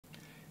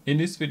In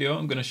this video,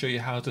 I'm going to show you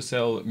how to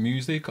sell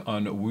music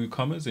on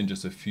WooCommerce in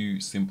just a few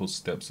simple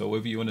steps. So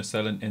whether you want to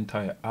sell an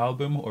entire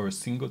album or a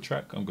single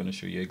track, I'm going to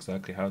show you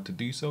exactly how to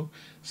do so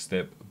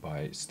step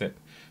by step.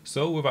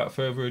 So without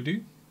further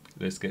ado,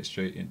 let's get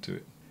straight into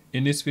it.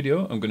 In this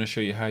video, I'm going to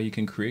show you how you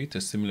can create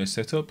a similar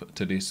setup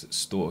to this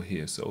store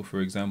here. So for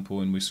example,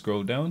 when we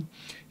scroll down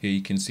here,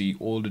 you can see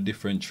all the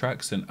different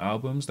tracks and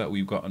albums that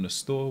we've got on the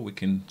store. We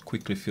can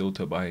quickly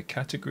filter by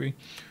category.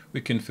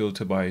 We can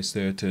filter by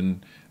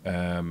certain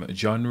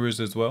genres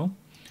as well.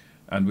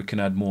 And we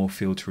can add more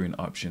filtering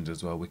options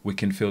as well. We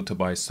can filter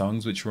by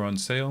songs which are on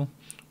sale.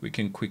 We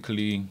can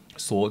quickly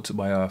sort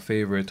by our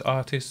favorite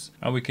artists,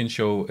 and we can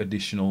show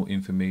additional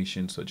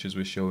information such as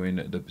we're showing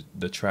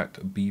the track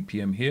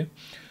BPM here,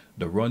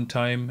 the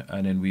runtime,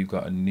 and then we've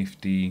got a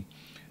nifty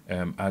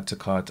add to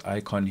cart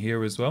icon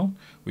here as well.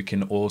 We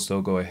can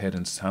also go ahead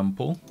and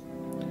sample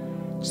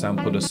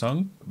the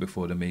song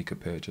before they make a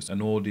purchase,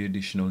 and all the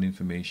additional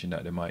information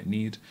that they might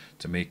need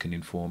to make an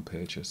informed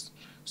purchase.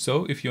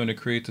 So if you want to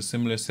create a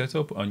similar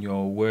setup on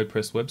your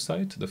WordPress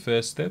website, the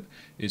first step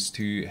is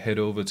to head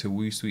over to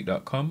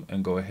woosuite.com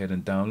and go ahead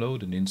and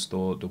download and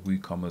install the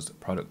WooCommerce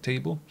product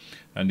table,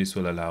 and this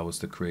will allow us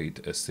to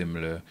create a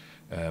similar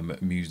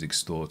music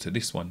store to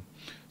this one.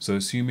 So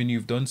assuming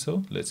you've done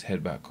so, let's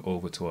head back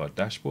over to our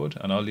dashboard,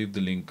 and I'll leave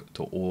the link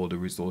to all the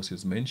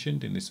resources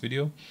mentioned in this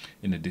video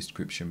in the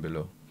description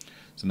below.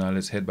 So now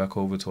let's head back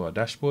over to our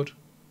dashboard.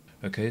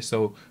 Okay,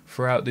 so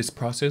throughout this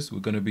process, we're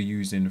going to be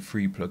using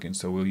free plugins.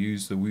 So we'll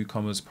use the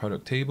WooCommerce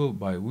product table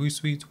by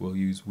WooSuite, we'll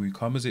use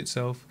WooCommerce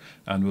itself,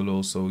 and we'll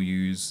also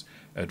use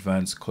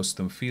advanced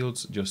custom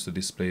fields just to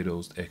display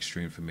those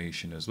extra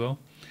information as well.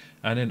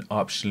 And then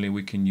optionally,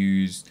 we can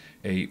use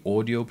a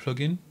audio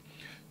plugin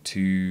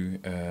to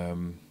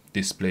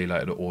display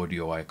like the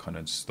audio icon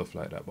and stuff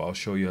like that, but I'll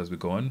show you as we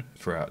go on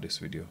throughout this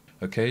video.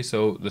 Okay,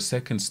 so the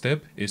second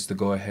step is to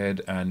go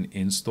ahead and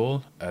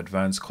install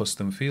advanced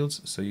custom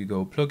fields. So you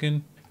go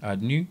plugin,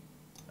 add new,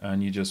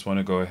 and you just want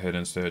to go ahead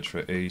and search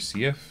for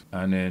ACF,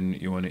 and then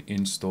you want to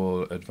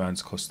install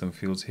advanced custom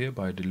fields here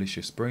by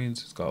Delicious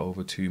Brains. It's got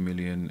over 2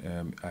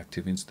 million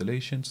active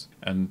installations.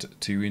 And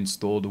to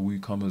install the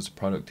WooCommerce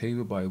product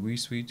table by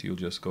WooSuite, you'll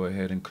just go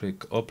ahead and click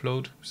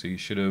upload. So you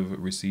should have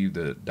received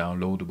a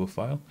downloadable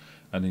file,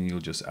 and then you'll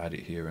just add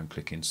it here and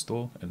click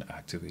install and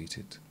activate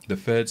it. The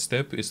third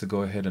step is to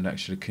go ahead and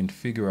actually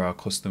configure our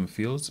custom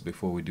fields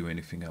before we do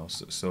anything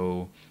else.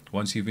 So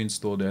once you've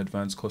installed the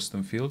advanced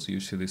custom fields, you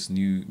see this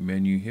new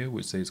menu here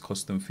which says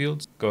custom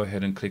fields. Go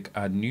ahead and click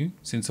add new.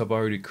 Since I've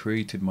already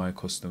created my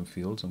custom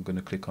fields, I'm going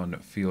to click on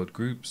field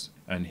groups,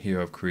 and here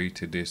I've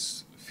created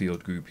this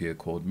field group here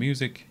called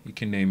music. You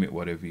can name it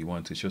whatever you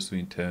want, it's just for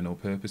internal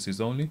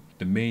purposes only.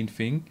 The main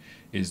thing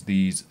is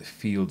these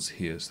fields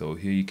here. So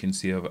here you can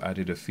see I've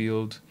added a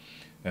field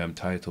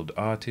titled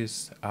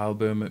artist,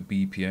 album,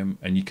 BPM,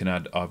 and you can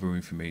add other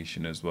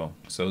information as well.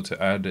 So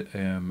to add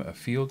a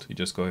field, you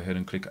just go ahead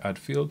and click add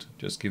field,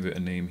 just give it a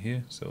name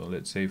here. So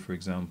let's say for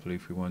example,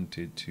 if we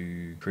wanted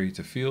to create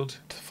a field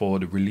for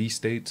the release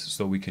date,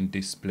 so we can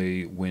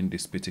display when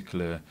this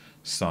particular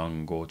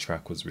song or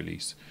track was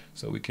released.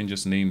 So we can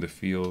just name the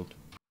field,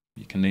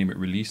 you can name it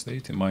release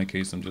date. In my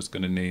case, I'm just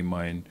going to name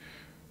mine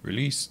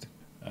released,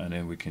 and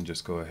then we can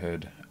just go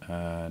ahead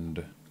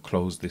and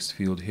close this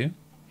field here.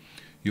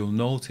 You'll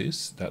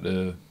notice that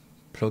the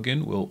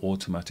plugin will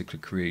automatically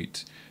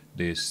create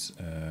this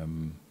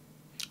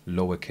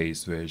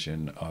lowercase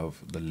version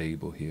of the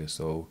label here.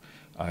 So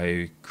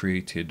I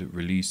created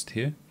released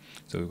here,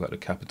 so we've got the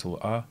capital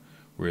R,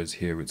 whereas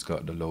here it's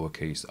got the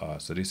lowercase r.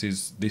 So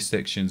this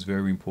section is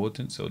very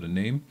important. So the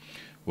name,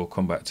 we'll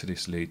come back to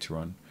this later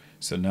on.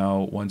 So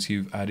now once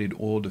you've added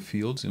all the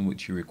fields in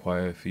which you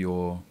require for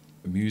your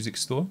music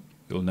store,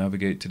 you'll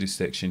navigate to this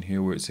section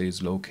here where it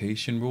says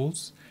location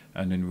rules,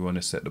 and then we want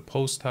to set the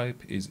post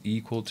type is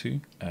equal to,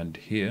 and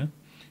here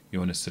you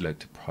want to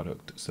select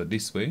product. So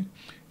this way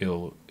it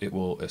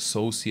will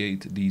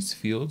associate these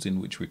fields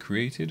in which we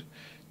created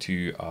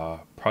to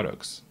our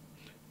products.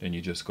 Then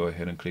you just go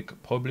ahead and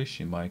click publish.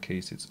 In my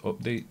case, it's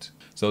update.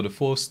 So the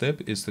fourth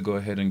step is to go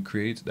ahead and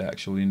create the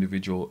actual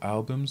individual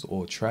albums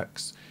or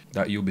tracks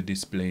that you'll be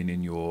displaying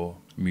in your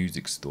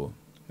music store.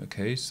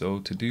 Okay, so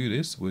to do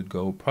this, we'd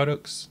go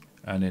products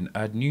and then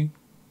add new.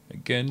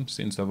 Again,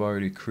 since I've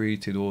already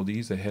created all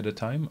these ahead of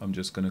time, I'm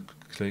just going to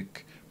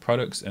click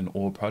products and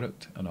all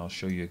product, and I'll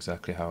show you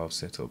exactly how I've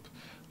set up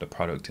the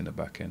product in the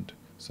back end.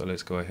 So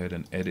let's go ahead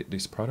and edit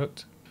this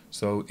product.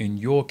 So in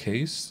your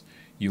case,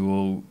 you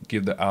will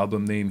give the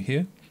album name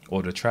here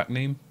or the track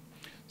name.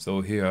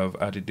 So here I've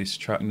added this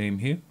track name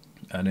here,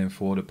 and then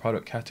for the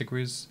product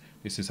categories,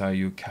 this is how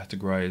you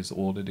categorize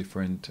all the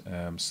different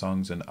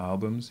songs and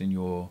albums in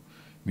your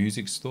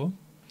music store.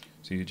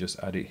 So you just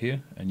add it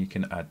here, and you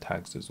can add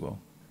tags as well.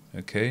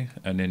 Okay,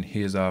 and then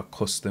here's our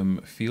custom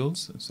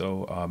fields,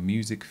 so our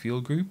music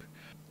field group.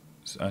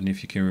 And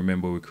if you can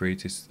remember, we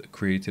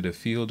created a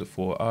field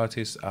for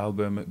artist,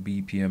 album,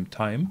 BPM,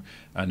 time,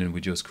 and then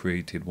we just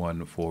created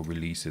one for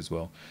release as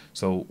well.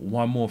 So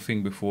one more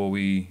thing before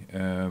we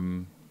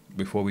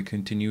before we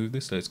continue with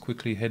this, let's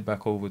quickly head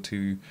back over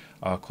to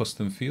our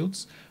custom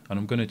fields, and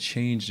I'm going to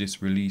change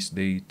this release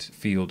date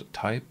field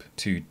type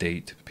to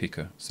date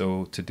picker.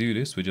 So to do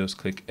this, we just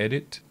click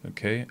edit,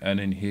 okay, and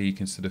then here you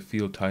can see the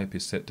field type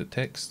is set to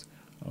text.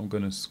 I'm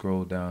going to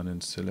scroll down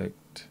and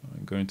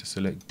I'm going to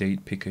select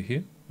date picker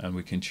here, and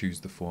we can choose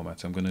the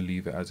format. I'm going to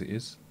leave it as it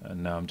is,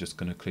 and now I'm just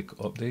going to click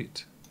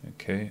update.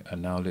 Okay,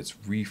 and now let's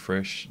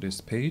refresh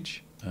this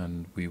page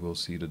and we will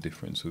see the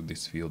difference with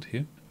this field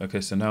here. Okay,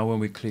 so now when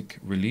we click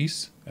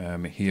release,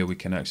 here we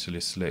can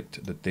actually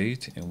select the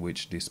date in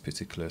which this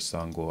particular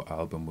song or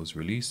album was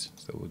released.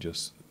 So we'll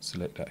just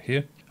select that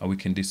here, and we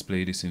can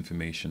display this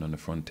information on the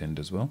front end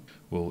as well.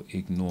 We'll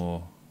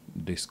ignore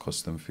this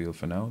custom field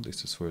for now.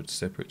 This is for a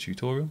separate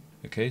tutorial.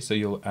 Okay, so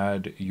you'll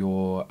add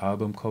your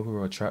album cover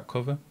or track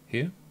cover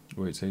here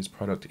where it says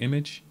product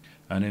image.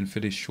 And then for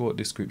this short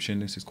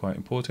description, this is quite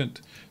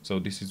important. So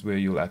this is where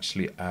you'll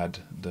actually add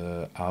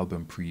the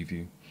album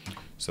preview.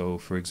 So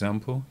for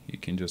example, you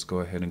can just go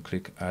ahead and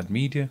click add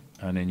media,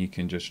 and then you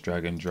can just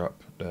drag and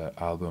drop the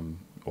album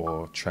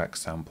or track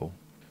sample.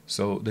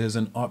 So there's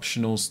an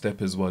optional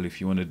step as well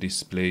if you want to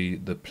display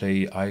the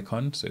play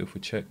icon. So if we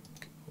check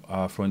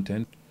our front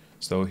end,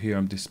 so here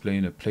I'm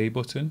displaying a play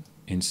button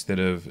instead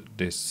of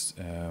this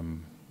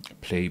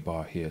play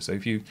bar here. So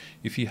if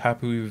you're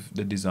happy with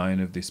the design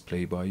of this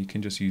play bar, you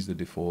can just use the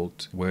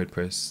default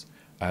WordPress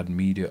add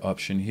media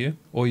option here,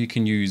 or you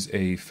can use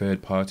a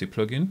third-party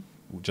plugin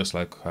just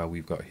like how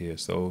we've got here.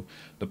 So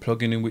the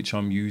plugin in which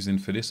I'm using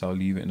for this, I'll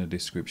leave it in the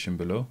description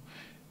below.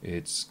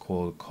 It's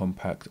called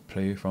Compact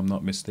Play if I'm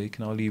not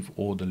mistaken. I'll leave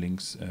all the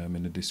links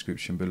in the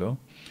description below.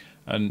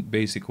 And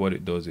basically what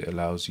it does, it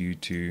allows you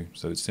to,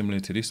 so it's similar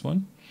to this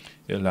one,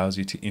 it allows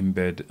you to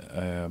embed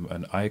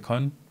an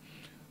icon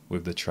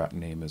with the track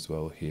name as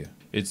well here.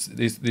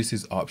 This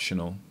is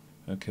optional.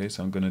 Okay,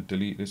 so I'm going to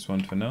delete this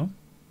one for now,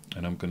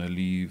 and I'm going to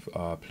leave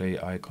our play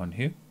icon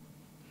here.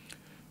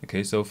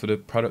 Okay, so for the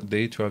product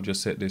data, I've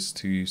just set this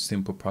to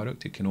simple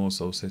product. You can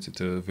also set it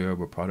to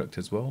variable product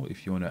as well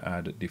if you want to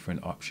add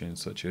different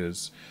options, such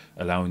as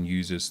allowing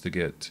users to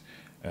get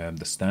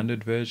the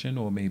standard version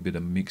or maybe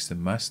the mixed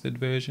and mastered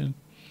version.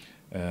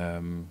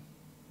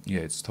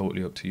 Yeah, it's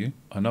totally up to you.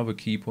 Another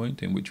key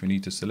point in which we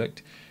need to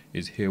select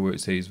is here where it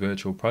says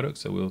virtual product.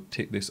 So we'll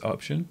tick this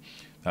option.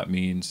 That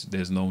means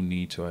there's no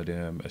need to add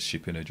a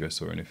shipping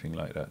address or anything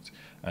like that.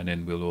 And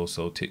then we'll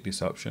also tick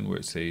this option where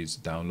it says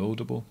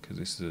downloadable, because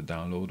this is a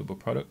downloadable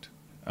product.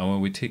 And when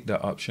we tick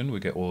that option, we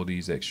get all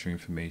these extra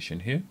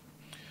information here.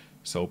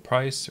 So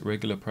price,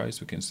 regular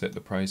price, we can set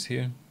the price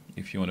here.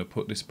 If you want to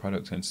put this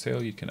product on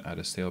sale, you can add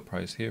a sale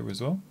price here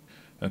as well.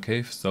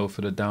 Okay, so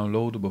for the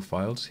downloadable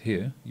files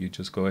here, you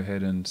just go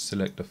ahead and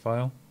select the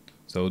file.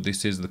 So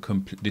this is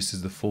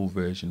the full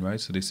version, right?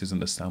 So this isn't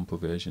the sample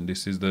version.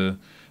 This is the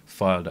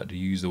file that the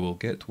user will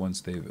get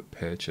once they've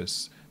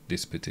purchased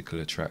this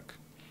particular track.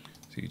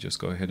 So you just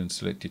go ahead and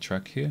select your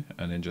track here,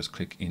 and then just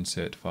click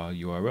insert file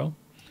URL.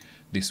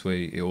 This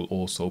way it will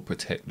also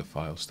protect the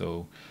file.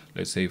 So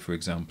let's say, for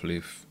example,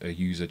 if a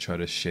user tried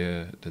to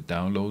share the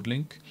download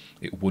link,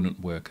 it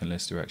wouldn't work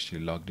unless they're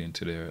actually logged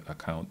into their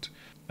account.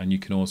 And you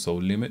can also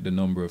limit the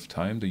number of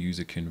times the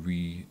user can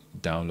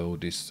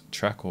re-download this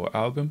track or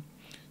album.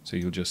 So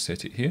you'll just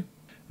set it here.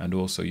 And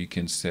also you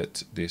can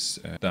set this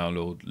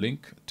download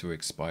link to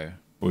expire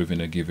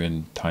within a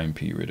given time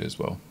period as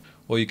well.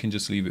 Or you can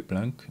just leave it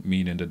blank,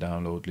 meaning the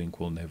download link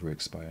will never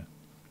expire.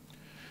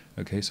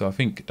 Okay, so I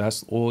think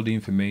that's all the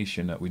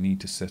information that we need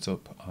to set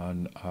up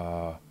on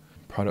our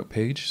product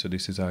page. So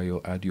this is how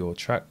you'll add your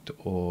track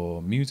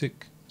or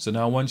music. So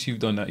now once you've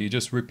done that, you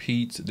just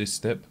repeat this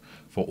step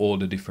for all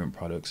the different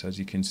products. As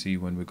you can see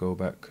when we go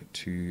back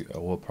to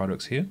all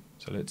products here.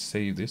 So let's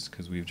save this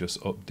because we've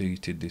just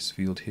updated this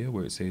field here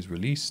where it says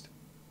released.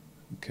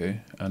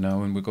 Okay, and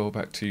now when we go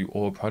back to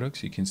all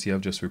products, you can see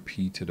I've just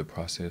repeated the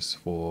process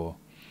for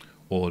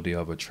all the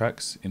other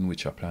tracks in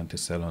which I plan to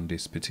sell on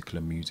this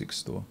particular music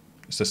store.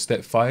 So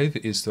step 5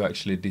 is to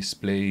actually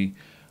display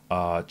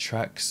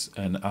tracks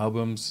and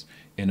albums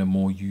in a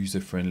more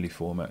user-friendly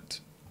format,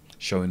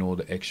 showing all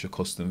the extra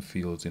custom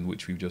fields in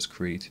which we've just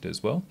created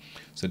as well.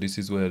 So this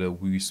is where the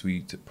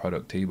WooSuite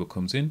product table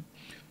comes in.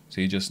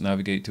 So you just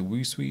navigate to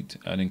WooSuite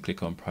and then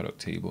click on product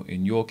table.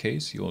 In your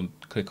case, you'll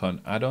click on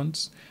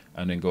add-ons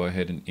and then go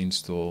ahead and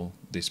install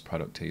this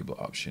product table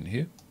option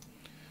here.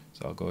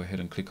 So I'll go ahead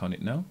and click on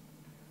it now.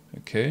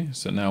 Okay,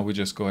 so now we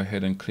just go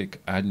ahead and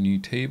click add new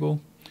table.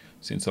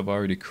 Since I've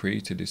already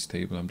created this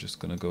table, I'm just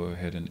going to go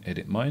ahead and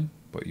edit mine,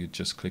 but you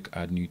just click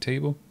add new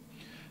table.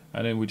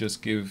 And then we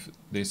just give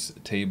this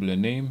table a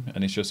name,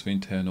 and it's just for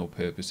internal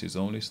purposes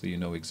only, so you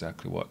know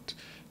exactly what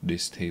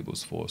this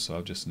table's for. So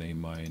I've just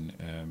named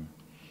mine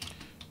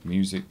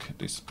music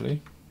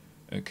display.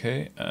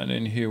 Okay, and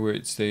then here where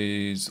it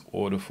says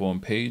order form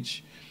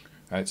page,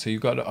 right, so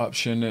you've got the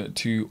option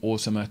to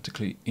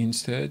automatically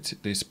insert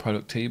this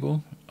product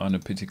table on a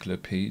particular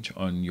page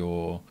on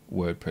your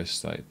WordPress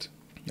site.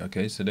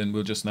 Okay, so then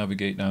we'll just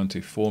navigate down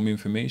to form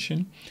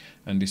information,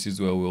 and this is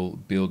where we'll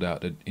build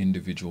out the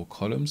individual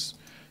columns.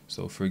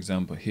 So for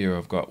example, here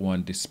I've got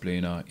one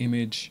displaying our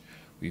image.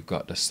 We've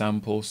got the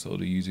sample, so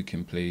the user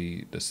can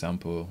play the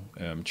sample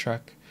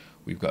track.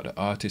 We've got the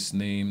artist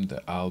name,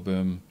 the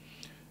album,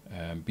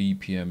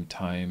 BPM,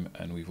 time,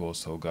 and we've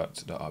also got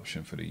the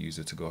option for the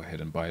user to go ahead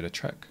and buy the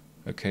track.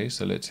 Okay,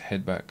 so let's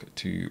head back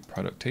to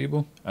product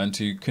table, and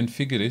to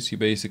configure this, you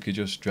basically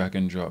just drag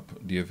and drop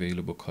the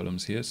available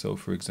columns here. So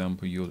for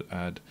example, you'll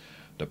add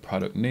the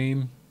product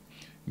name,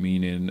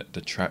 meaning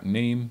the track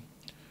name,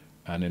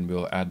 and then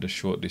we'll add the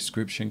short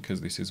description, because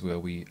this is where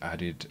we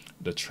added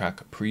the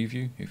track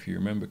preview, if you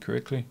remember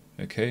correctly.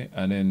 Okay,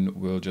 and then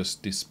we'll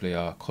just display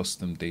our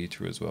custom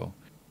data as well.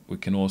 We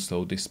can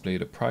also display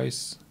the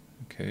price.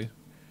 Okay,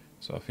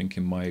 so I think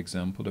in my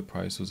example the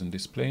price wasn't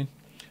displaying,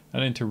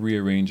 and then to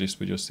rearrange this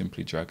we just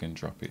simply drag and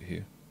drop it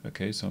here.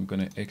 Okay, so I'm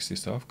going to X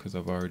this off because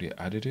I've already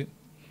added it.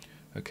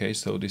 Okay,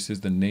 so this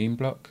is the name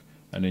block,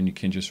 and then you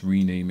can just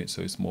rename it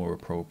so it's more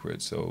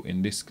appropriate. So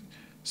in this,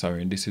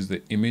 sorry, and this is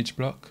the image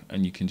block,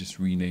 and you can just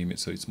rename it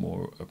so it's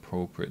more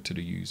appropriate to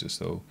the user.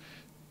 So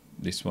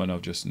this one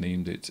I've just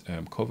named it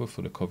cover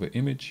for the cover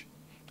image,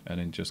 and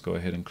then just go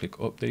ahead and click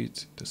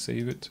update to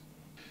save it.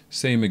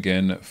 Same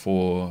again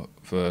for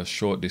the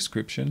short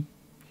description.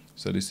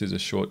 So this is a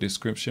short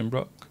description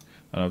block,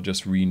 and I've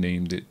just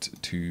renamed it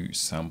to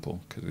sample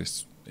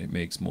because it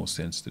makes more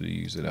sense to the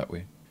user that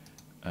way.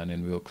 And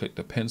then we'll click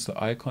the pencil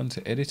icon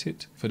to edit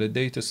it. For the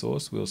data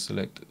source, we'll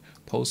select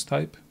post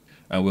type,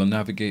 and we'll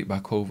navigate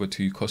back over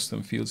to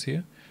custom fields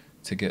here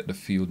to get the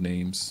field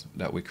names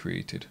that we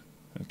created.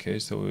 Okay,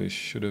 so we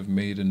should have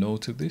made a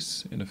note of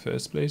this in the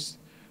first place.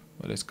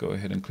 But let's go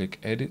ahead and click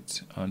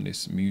edit on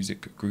this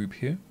music group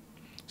here.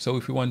 So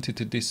if we wanted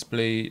to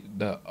display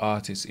the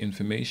artist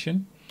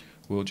information,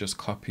 we'll just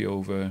copy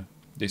over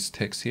this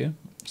text here.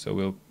 So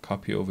we'll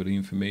copy over the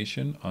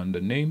information on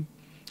the name,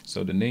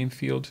 so the name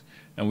field,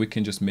 and we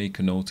can just make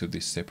a note of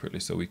this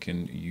separately so we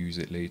can use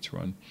it later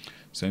on.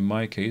 So in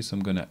my case, I'm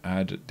going to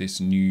add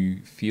this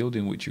new field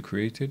in which you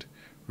created,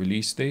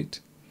 release date.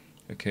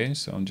 Okay,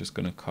 so I'm just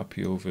going to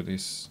copy over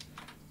this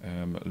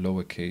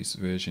lowercase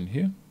version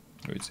here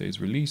where it says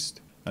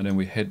released, and then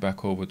we head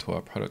back over to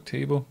our product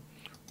table.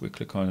 We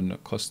click on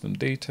custom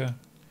data,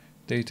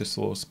 data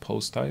source,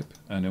 post type,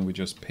 and then we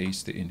just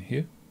paste it in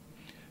here,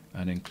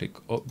 and then click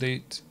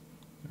update.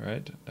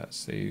 Right, that's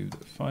saved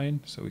fine,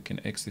 so we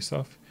can X this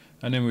off,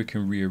 and then we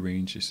can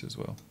rearrange this as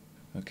well.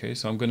 Okay,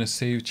 so I'm going to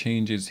save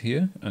changes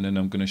here, and then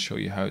I'm going to show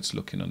you how it's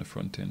looking on the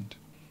front end.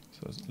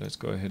 So let's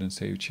go ahead and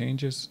save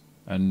changes,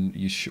 and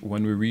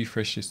when we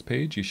refresh this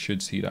page, you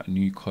should see that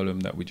new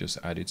column that we just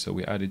added. So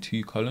we added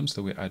 2 columns,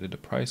 so we added the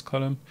price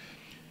column.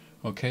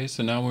 Okay,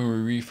 so now when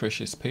we refresh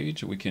this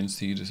page, we can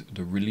see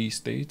the release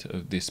date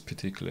of this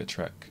particular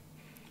track.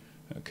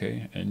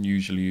 Okay, and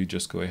usually you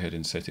just go ahead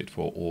and set it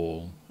for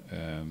all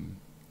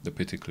the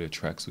particular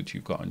tracks which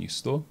you've got on your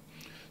store.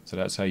 So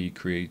that's how you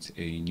create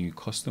a new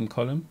custom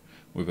column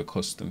with a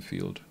custom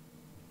field.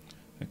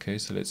 Okay,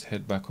 so let's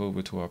head back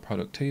over to our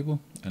product table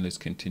and let's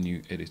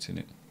continue editing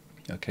it.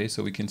 Okay,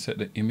 so we can set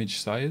the image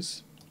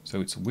size.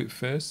 So it's width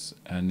first,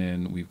 and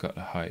then we've got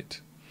the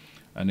height.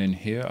 And then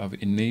here I've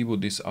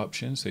enabled this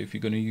option. So if you're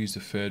going to use a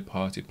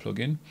third-party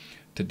plugin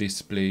to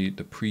display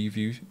the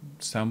preview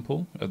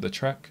sample of the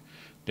track,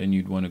 then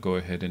you'd want to go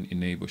ahead and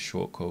enable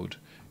shortcode,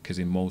 because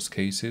in most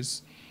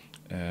cases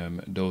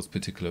those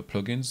particular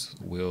plugins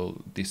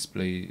will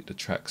display the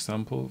track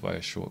sample via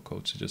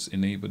shortcode. So just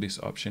enable this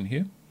option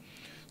here,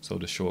 so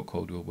the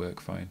shortcode will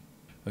work fine.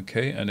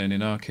 Okay, and then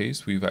in our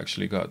case, we've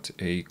actually got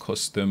a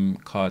custom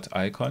cart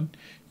icon.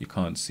 You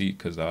can't see it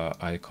because our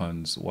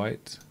icon's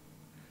white.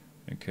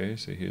 Okay,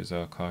 so here's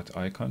our cart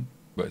icon,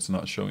 but it's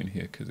not showing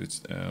here because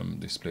it's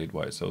displayed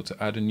white. So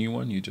to add a new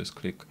one, you just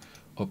click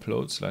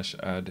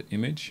upload/add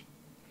image,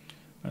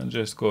 and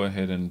just go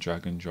ahead and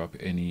drag and drop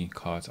any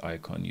cart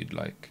icon you'd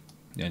like.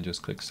 Then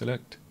just click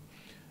select,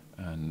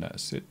 and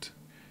that's it.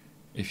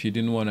 If you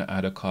didn't want to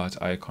add a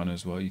cart icon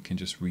as well, you can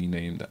just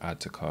rename the add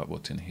to cart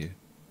button here.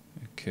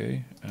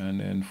 Okay, and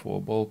then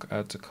for bulk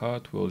add to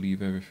cart, we'll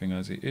leave everything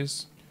as it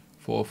is.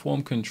 For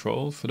form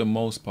control, for the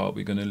most part,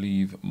 we're going to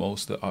leave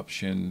most of the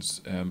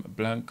options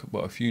blank,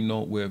 but a few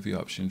noteworthy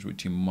options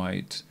which you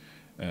might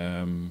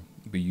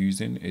be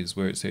using is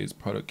where it says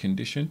product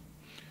condition.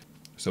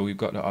 So we've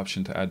got the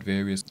option to add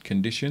various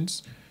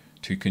conditions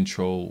to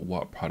control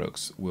what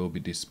products will be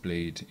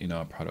displayed in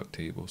our product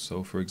table.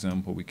 So for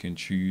example, we can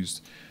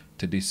choose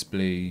to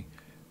display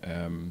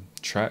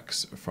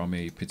tracks from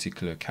a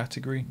particular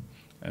category,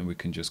 and we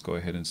can just go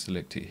ahead and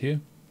select it here.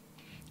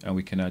 And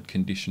we can add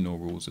conditional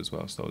rules as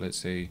well. So let's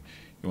say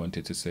you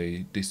wanted to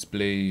say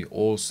display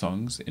all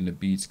songs in the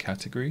beats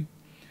category,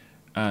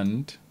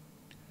 and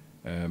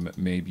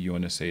maybe you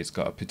want to say it's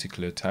got a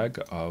particular tag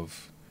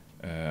of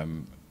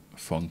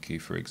funky,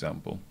 for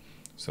example.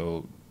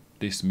 So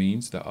this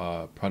means that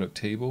our product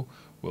table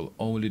will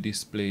only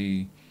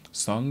display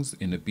songs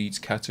in the beats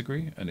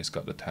category, and it's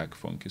got the tag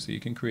funky. So you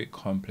can create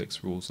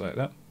complex rules like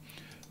that.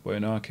 But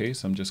in our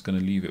case, I'm just going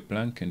to leave it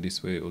blank, and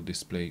this way it will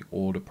display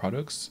all the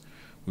products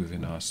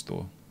within our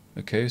store.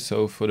 Okay,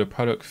 so for the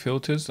product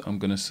filters, I'm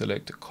going to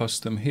select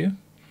custom here,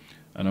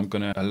 And I'm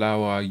going to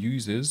allow our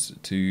users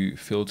to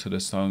filter the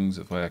songs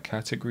via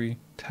category,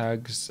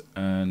 tags,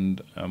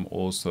 and I'm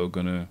also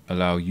going to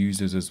allow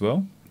users as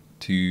well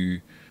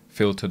to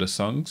filter the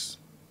songs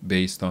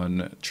based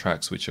on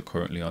tracks which are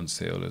currently on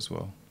sale as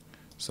well.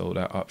 So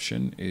that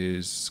option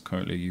is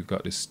currently, you've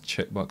got this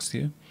checkbox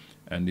here,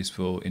 and this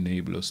will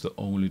enable us to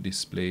only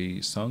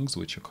display songs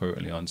which are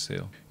currently on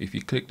sale. If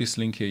you click this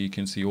link here, you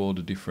can see all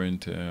the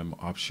different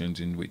options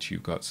in which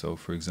you've got. So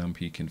for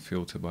example, you can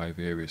filter by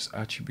various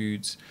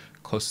attributes,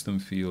 custom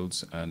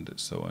fields, and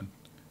so on.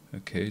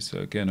 Okay, so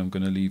again, I'm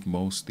going to leave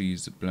most of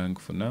these blank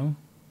for now.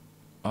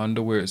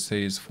 Under where it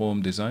says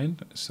form design,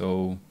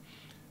 so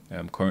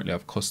currently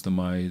I've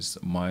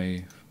customized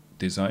my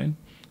design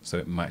so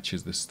it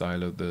matches the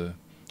style of the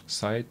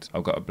site.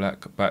 I've got a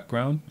black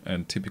background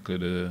and typically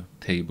the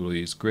table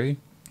is gray,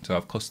 so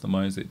I've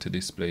customized it to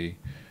display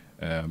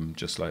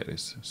just like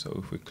this. So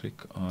if we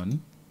click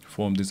on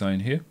form design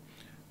here,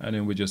 and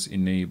then we just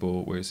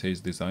enable where it says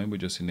design, we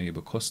just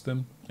enable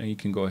custom, and you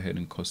can go ahead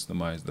and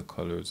customize the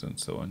colors and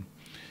so on.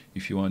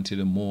 If you wanted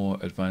a more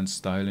advanced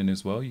styling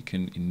as well, you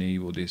can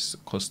enable this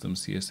custom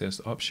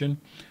CSS option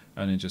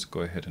and then just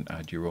go ahead and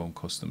add your own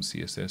custom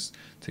CSS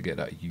to get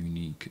that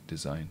unique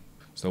design.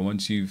 So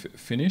once you've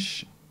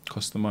finished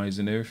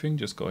customizing everything,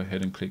 just go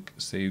ahead and click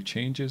save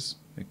changes.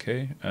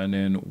 Okay, and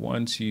then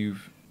once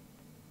you've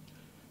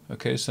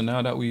so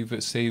now that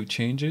we've saved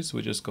changes,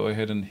 we'll just go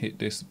ahead and hit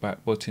this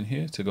back button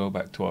here to go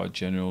back to our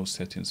general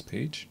settings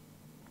page.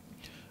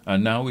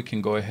 And now we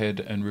can go ahead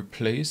and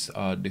replace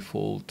our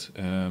default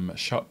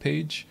shop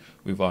page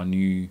with our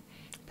new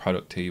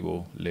product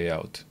table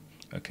layout.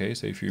 Okay,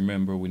 so if you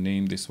remember, we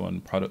named this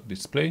one product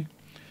display,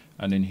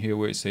 and then here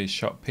where it says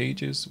shop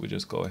pages, we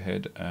just go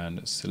ahead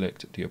and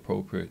select the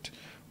appropriate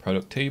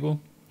product table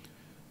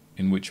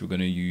in which we're going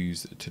to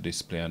use to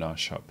display on our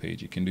shop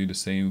page. You can do the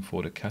same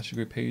for the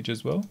category page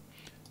as well,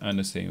 and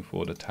the same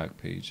for the tag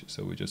page.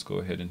 So we just go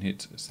ahead and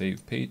hit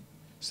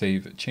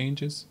save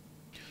changes.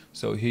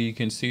 So here you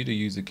can see the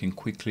user can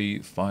quickly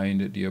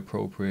find the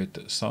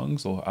appropriate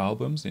songs or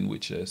albums in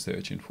which they're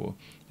searching for.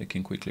 They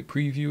can quickly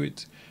preview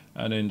it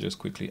and then just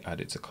quickly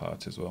add it to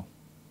cart as well.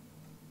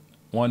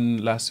 One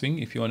last thing,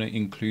 if you want to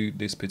include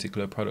this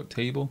particular product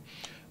table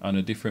on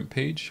a different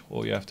page,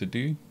 all you have to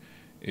do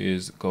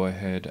is go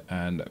ahead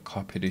and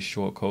copy this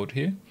shortcode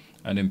here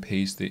and then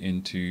paste it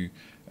into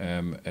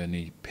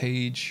any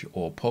page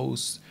or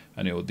post,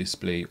 and it will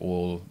display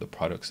all the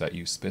products that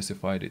you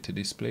specified it to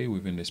display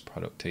within this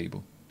product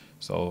table.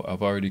 So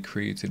I've already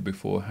created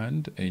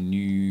beforehand a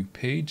new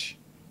page.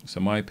 So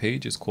my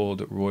page is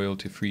called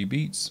royalty free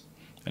beats,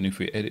 and if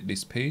we edit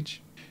this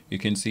page, you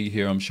can see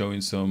here I'm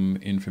showing some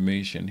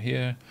information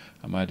here.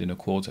 I'm adding a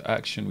call to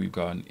action. We've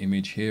got an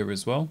image here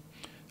as well,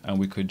 and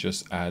we could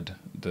just add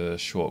the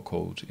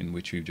shortcode in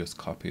which we've just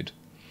copied.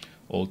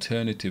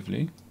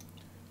 Alternatively,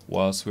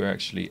 whilst we're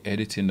actually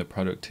editing the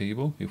product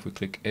table, if we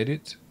click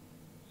edit,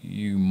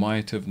 you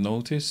might have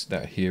noticed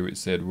that here it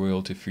said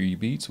royalty free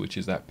beats, which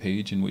is that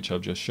page in which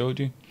I've just showed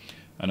you,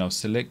 and I've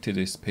selected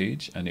this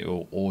page and it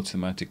will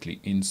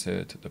automatically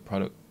insert the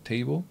product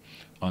table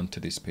onto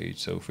this page.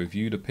 So if we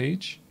view the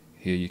page,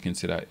 here you can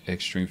see that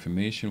extra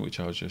information which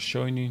I was just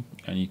showing you,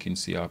 and you can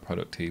see our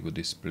product table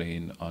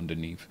displaying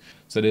underneath.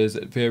 So there's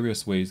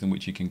various ways in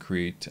which you can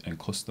create and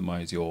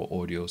customize your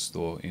audio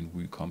store in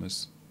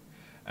WooCommerce.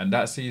 And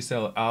that's how you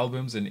sell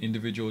albums and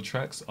individual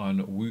tracks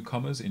on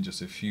WooCommerce in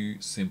just a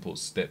few simple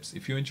steps.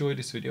 If you enjoyed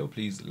this video,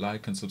 please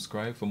like and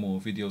subscribe for more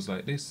videos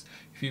like this.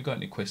 If you've got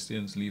any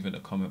questions, leave in the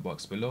comment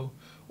box below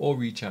or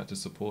reach out to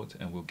support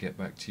and we'll get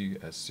back to you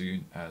as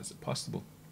soon as possible.